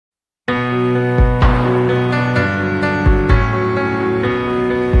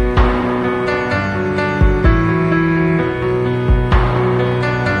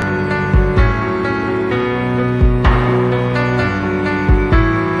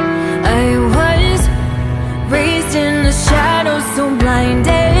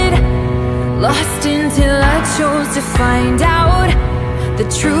chose to find out the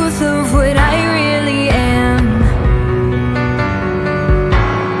truth of what I really am.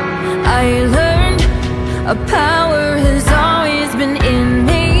 I learned a power has always been in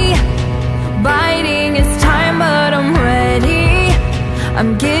me. Biding its time, but I'm ready.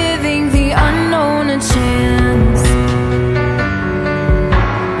 I'm giving the unknown a chance.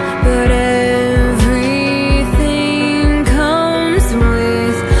 But everything comes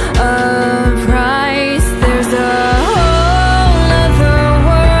with a price. There's a whole other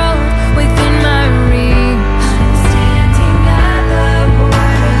world within my reach. I'm standing at the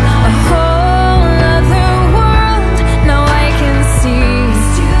border. A whole other world, now I can see. It's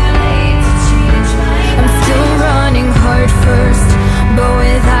too late to change my mind. I'm still running hard first, but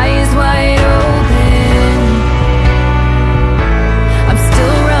with eyes wide open. I'm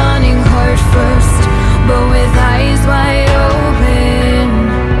still running hard first, but with eyes wide open.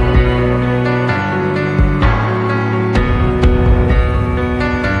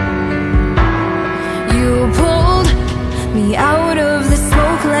 You pulled me out of the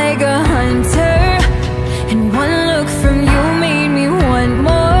smoke like a hunter, and one look from you made me want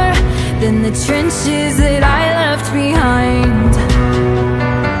more than the trenches that I left behind.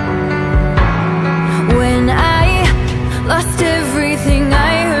 When I lost everything,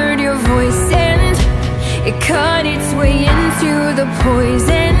 I heard your voice and it cut its way into the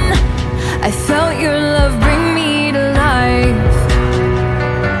poison. I felt your love bring me to life.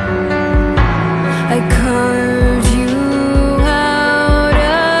 I carved you out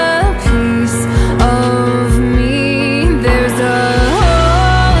a piece of me. There's a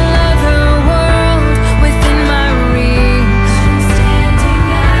whole other world within my reach. I'm standing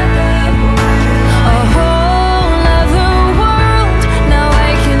at the border. A whole other world, now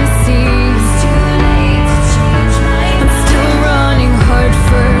I can see. It's too late to change my mind. I'm still running hard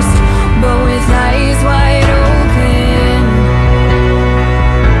first, but with eyes wide open.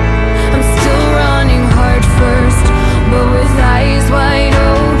 I'm still running hard first, but with eyes wide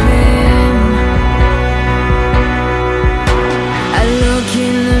open. I look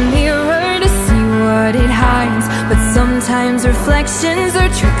in the mirror to see what it hides, but sometimes reflections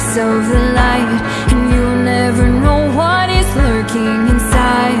are tricks of the light.